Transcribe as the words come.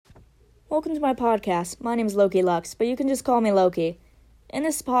Welcome to my podcast. My name is Loki Lux, but you can just call me Loki. In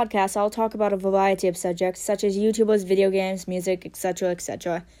this podcast, I'll talk about a variety of subjects, such as YouTubers, video games, music, etc.,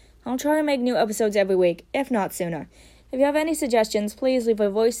 etc. I'll try to make new episodes every week, if not sooner. If you have any suggestions, please leave a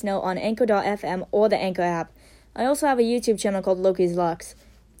voice note on Anchor.fm or the Anchor app. I also have a YouTube channel called Loki's Lux.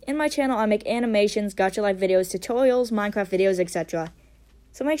 In my channel, I make animations, gacha life videos, tutorials, Minecraft videos, etc.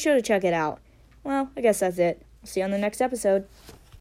 So make sure to check it out. Well, I guess that's it. I'll see you on the next episode.